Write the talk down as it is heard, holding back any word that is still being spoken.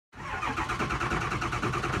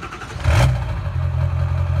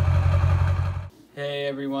Hey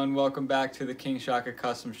everyone, welcome back to the King Shaka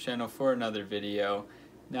Customs channel for another video.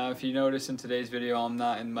 Now if you notice in today's video I'm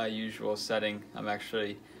not in my usual setting. I'm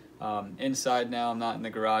actually inside now. I'm not in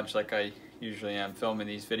the garage like I usually am filming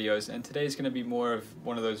these videos, and today's going to be more of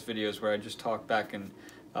one of those videos where I just talk back and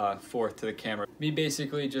forth to the camera. Me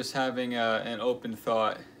basically just having an open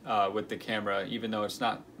thought with the camera, even though it's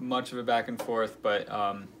not much of a back and forth, but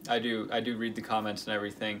I do read the comments and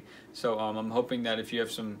everything. So I'm hoping that if you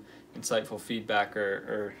have some insightful feedback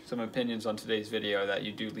or some opinions on today's video, that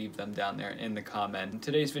you do leave them down there in the comment. In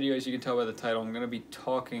today's video, as you can tell by the title, I'm going to be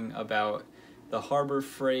talking about the Harbor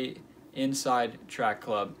Freight Inside Track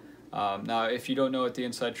Club. Now if you don't know what the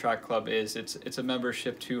Inside Track Club is, it's a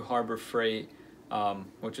membership to Harbor Freight,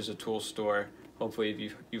 which is a tool store. Hopefully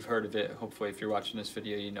if you've heard of it. Hopefully if you're watching this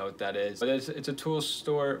video you know what that is. But it's a tool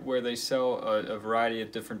store where they sell a variety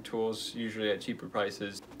of different tools, usually at cheaper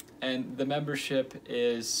prices. And the membership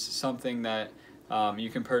is something that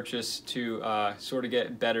you can purchase to sort of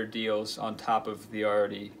get better deals on top of the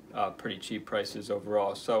already pretty cheap prices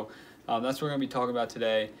overall. So that's what we're going to be talking about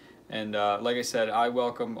today. And like I said, I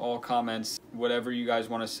welcome all comments, whatever you guys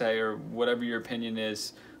want to say or whatever your opinion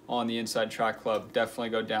is on the Inside Track Club. Definitely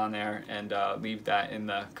go down there and leave that in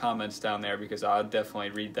the comments down there, because I'll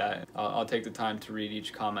definitely read that. I'll take the time to read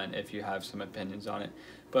each comment if you have some opinions on it.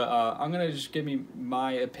 But I'm going to just give me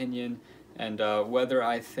my opinion and whether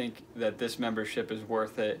I think that this membership is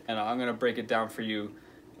worth it. And I'm going to break it down for you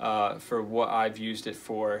for what I've used it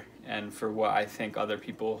for and for what I think other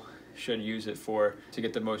people should use it for to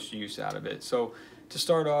get the most use out of it. So to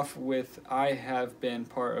start off with, I have been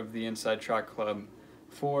part of the Inside Track Club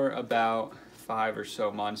for about 5 or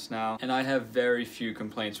so months now, and I have very few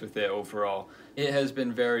complaints with it overall. It has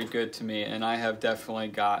been very good to me, and I have definitely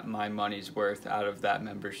got my money's worth out of that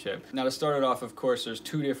membership. Now to start it off, of course, there's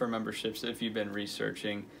 2 different memberships if you've been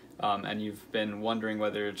researching and you've been wondering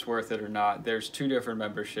whether it's worth it or not. There's 2 different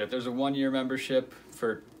memberships. There's a 1-year membership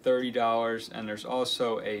for $30, and there's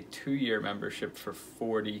also a 2-year membership for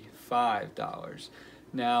 $45.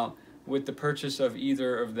 Now with the purchase of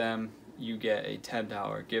either of them, you get a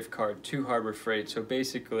 $10 gift card to Harbor Freight. So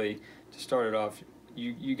basically, to start it off,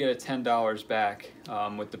 you get a $10 back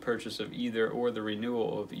with the purchase of either or the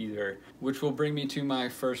renewal of either, which will bring me to my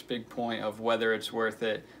first big point of whether it's worth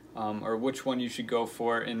it or which one you should go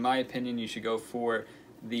for. In my opinion, you should go for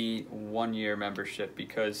the 1-year membership,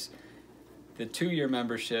 because the 2-year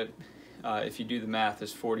membership, if you do the math,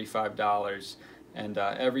 is $45. And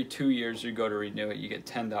every 2 years you go to renew it, you get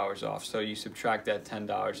 $10 off. So you subtract that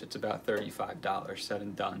 $10, it's about $35 said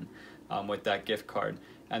and done with that gift card.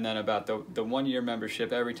 And then about the 1-year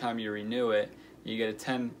membership, every time you renew it, you get a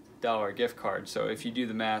 $10 gift card. So if you do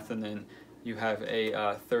the math, and then you have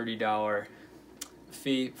a $30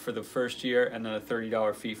 fee for the first year and then a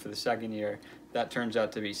 $30 fee for the second year, that turns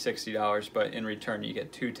out to be $60, but in return you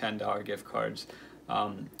get 2 $10 gift cards,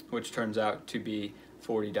 which turns out to be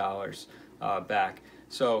 $40 back.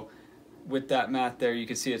 So with that math there, you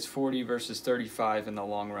can see it's 40 versus 35 in the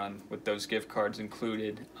long run with those gift cards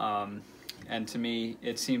included. And to me,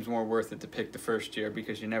 it seems more worth it to pick the first year,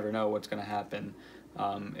 because you never know what's going to happen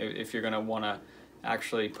if you're going to want to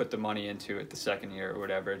actually put the money into it the second year or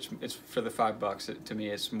whatever. It's for the $5. To me,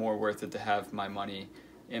 it's more worth it to have my money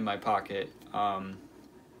in my pocket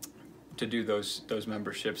to do those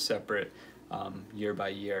memberships separate year by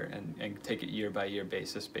year and take it year by year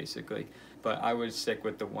basis basically. But I would stick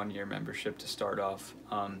with the 1-year membership to start off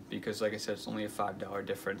because, like I said, it's only a $5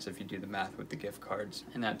 difference if you do the math with the gift cards,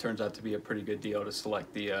 and that turns out to be a pretty good deal to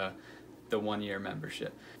select the 1-year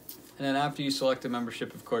membership. And then after you select a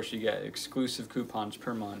membership, of course, you get exclusive coupons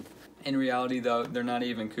per month. In reality though, they're not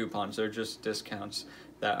even coupons, they're just discounts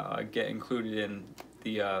that get included in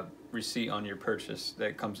the receipt on your purchase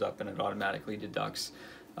that comes up, and it automatically deducts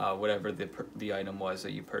whatever the item was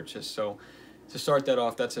that you purchased. So to start that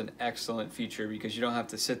off, that's an excellent feature, because you don't have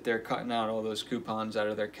to sit there cutting out all those coupons out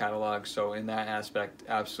of their catalog. So in that aspect,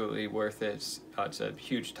 absolutely worth it. It's a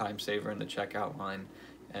huge time saver in the checkout line,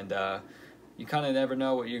 and you kind of never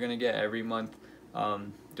know what you're going to get every month.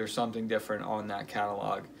 There's something different on that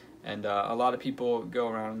catalog. And a lot of people go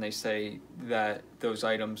around and they say that those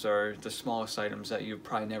items are the smallest items that you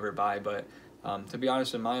probably never buy, but to be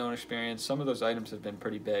honest, in my own experience, some of those items have been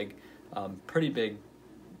pretty big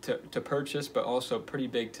to purchase, but also pretty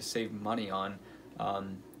big to save money on.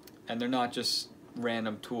 And they're not just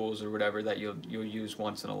random tools or whatever that you'll use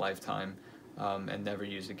once in a lifetime and never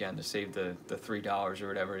use again to save the $3 or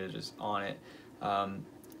whatever it is on it.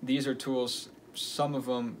 These are tools, some of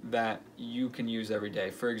them that you can use every day.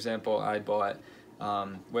 For example, I bought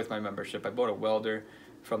with my membership, I bought a welder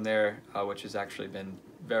from there, which has actually been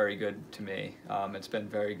very good to me. It's been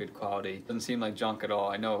very good quality. Doesn't seem like junk at all.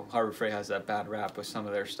 I know Harbor Freight has that bad rap with some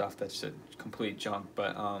of their stuff that's complete junk,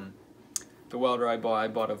 but the welder I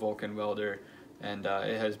bought a Vulcan welder, and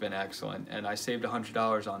it has been excellent, and I saved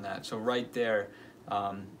 $100 on that. So right there,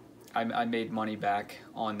 I made money back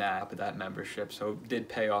on that membership, so it did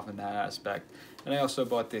pay off in that aspect. And I also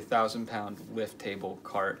bought the 1,000-pound lift table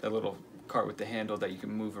cart, that little cart with the handle that you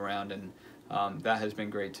can move around, and that has been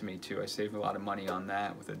great to me too. I saved a lot of money on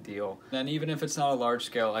that with a deal. And even if it's not a large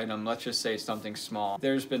scale item, let's just say something small,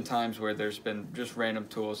 there's been times where there's been just random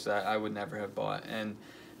tools that I would never have bought, and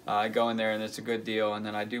I go in there and it's a good deal, and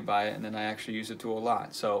then I do buy it, and then I actually use the tool a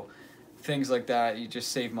lot. So things like that, you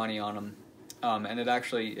just save money on them. And it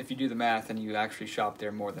actually, if you do the math and you actually shop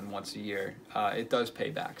there more than once a year, it does pay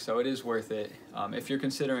back. So it is worth it. If you're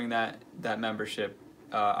considering that membership,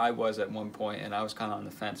 I was at one point, and I was kind of on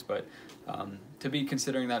the fence, but to be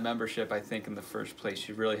considering that membership, I think in the first place,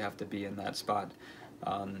 you really have to be in that spot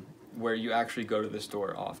where you actually go to the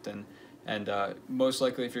store often. And most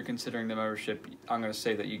likely, if you're considering the membership, I'm going to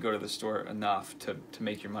say that you go to the store enough to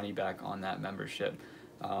make your money back on that membership,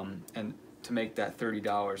 and to make that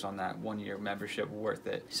 $30 on that one-year membership worth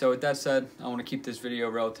it. So with that said, I want to keep this video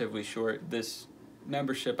relatively short. This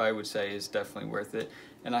membership, I would say, is definitely worth it.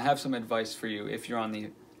 And I have some advice for you if you're on the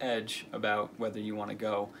edge about whether you want to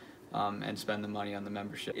go and spend the money on the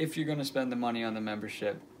membership. If you're going to spend the money on the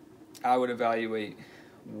membership, I would evaluate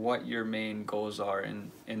what your main goals are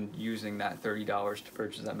in using that $30 to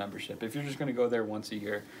purchase that membership. If you're just going to go there once a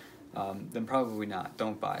year, then probably not.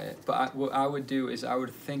 Don't buy it. But what I would do is I would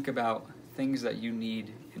think about things that you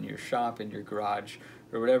need in your shop, in your garage,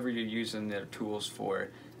 or whatever you're using their tools for.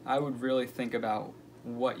 I would really think about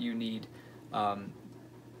what you need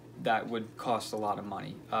that would cost a lot of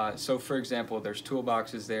money. So for example, there's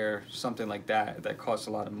toolboxes there, something like that costs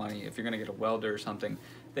a lot of money. If you're going to get a welder or something,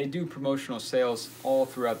 they do promotional sales all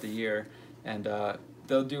throughout the year, and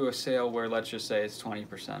they'll do a sale where, let's just say, it's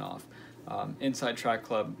 20% off. Inside Track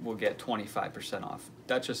Club will get 25% off.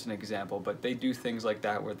 That's just an example, but they do things like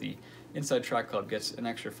that where the Inside Track Club gets an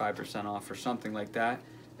extra 5% off or something like that,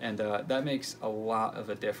 and that makes a lot of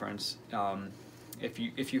a difference.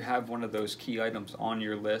 If you have one of those key items on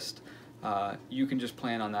your list, you can just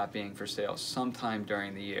plan on that being for sale sometime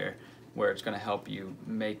during the year, where it's going to help you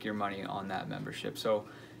make your money on that membership. So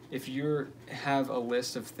if you have a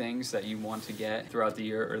list of things that you want to get throughout the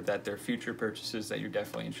year, or that they're future purchases that you're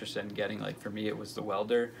definitely interested in getting, like for me it was the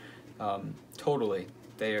welder, totally,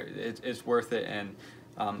 it's worth it. And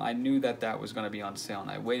I knew that was going to be on sale,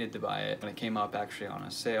 and I waited to buy it, and it came up actually on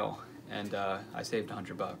a sale, and I saved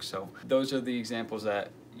 $100. So those are the examples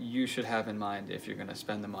that you should have in mind if you're going to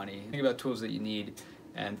spend the money. Think about tools that you need,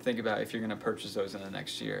 and think about if you're going to purchase those in the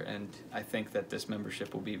next year. And I think that this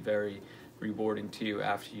membership will be very rewarding to you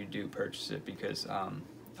after you do purchase it, because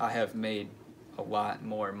I have made a lot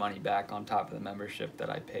more money back on top of the membership that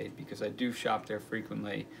I paid, because I do shop there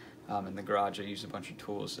frequently. In the garage, I use a bunch of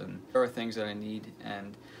tools, and there are things that I need,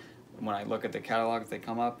 and when I look at the catalog, if they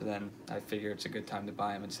come up, then I figure it's a good time to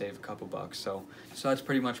buy them and save a couple bucks. So that's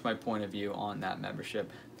pretty much my point of view on that membership.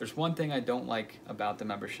 There's one thing I don't like about the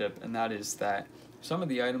membership, and that is that some of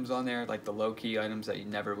the items on there, like the low-key items that you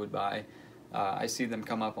never would buy, I see them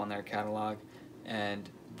come up on their catalog, and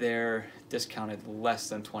they're discounted less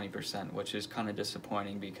than 20%, which is kind of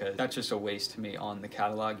disappointing, because that's just a waste to me on the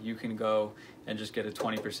catalog. You can go and just get a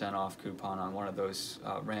 20% off coupon on one of those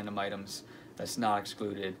random items that's not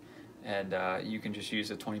excluded, and you can just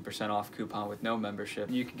use a 20% off coupon with no membership.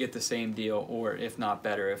 You can get the same deal, or if not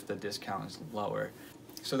better, if the discount is lower.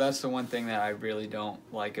 So that's the one thing that I really don't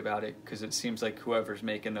like about it, because it seems like whoever's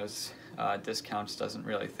making those discounts doesn't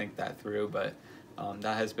really think that through. But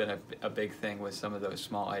that has been a big thing with some of those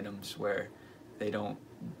small items, where they don't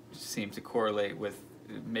seem to correlate with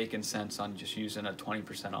making sense on just using a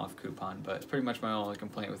 20% off coupon. But it's pretty much my only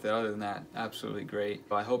complaint with it. Other than that, absolutely great.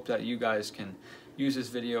 I hope that you guys can use this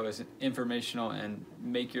video as informational and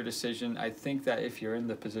make your decision. I think that if you're in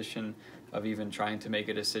the position of even trying to make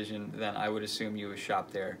a decision, then I would assume you would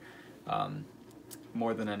shop there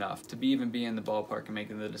more than enough to even be in the ballpark and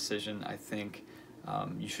making the decision. I think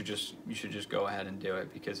you should just go ahead and do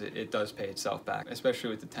it, because it does pay itself back, especially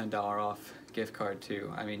with the $10 off gift card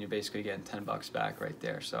too. I mean, you're basically getting 10 bucks back right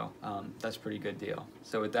there, so that's a pretty good deal.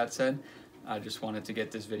 So with that said, I just wanted to get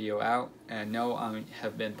this video out, and no, I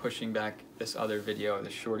have been pushing back this other video, the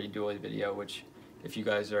Shorty Dually video, which if you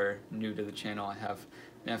guys are new to the channel, I have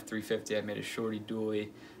an F350 I made a Shorty Dually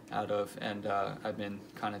out of, and I've been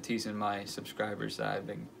kind of teasing my subscribers that I've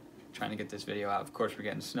been trying to get this video out. Of course, we're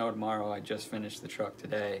getting snow tomorrow. I just finished the truck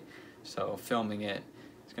today, so filming it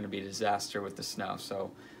it's going to be a disaster with the snow. So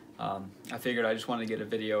I figured I just wanted to get a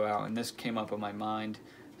video out, and this came up on my mind,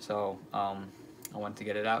 so I wanted to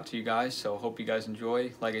get it out to you guys. So hope you guys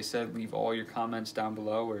enjoy. Like I said, leave all your comments down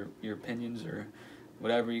below, or your opinions, or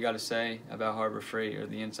whatever you got to say about Harbor Freight or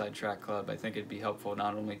the Inside Track Club. I think it'd be helpful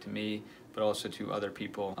not only to me, but also to other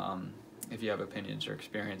people if you have opinions or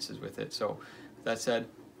experiences with it. So with that said,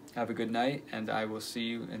 have a good night, and I will see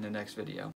you in the next video.